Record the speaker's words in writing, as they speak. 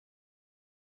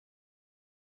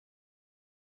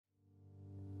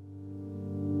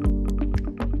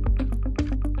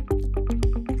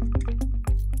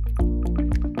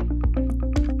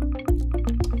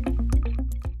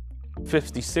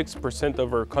56%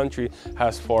 of our country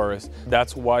has forests.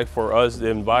 That's why for us the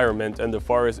environment and the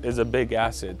forest is a big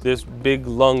asset. This big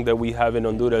lung that we have in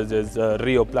Honduras is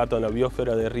Rio Plátano,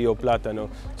 Biosfera de Rio Plátano.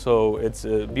 So it's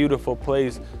a beautiful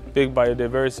place, big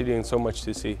biodiversity and so much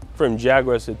to see. From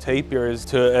jaguars to tapirs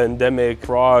to endemic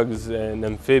frogs and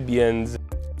amphibians.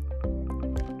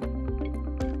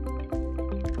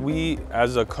 We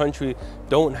as a country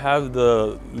don't have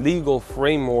the legal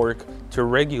framework to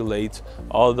regulate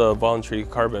all the voluntary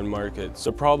carbon markets.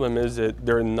 The problem is that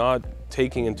they're not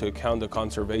taking into account the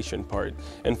conservation part.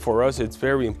 And for us, it's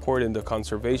very important, the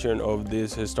conservation of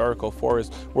this historical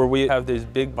forest where we have this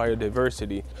big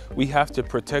biodiversity. We have to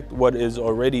protect what is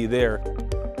already there.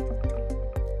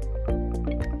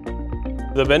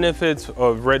 The benefits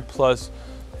of REDD Plus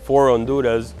for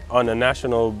Honduras on a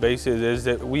national basis is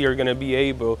that we are going to be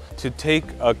able to take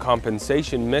a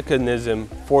compensation mechanism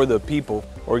for the people,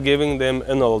 or giving them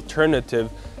an alternative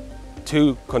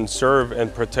to conserve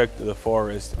and protect the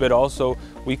forest. But also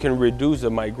we can reduce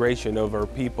the migration of our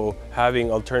people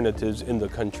having alternatives in the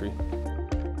country.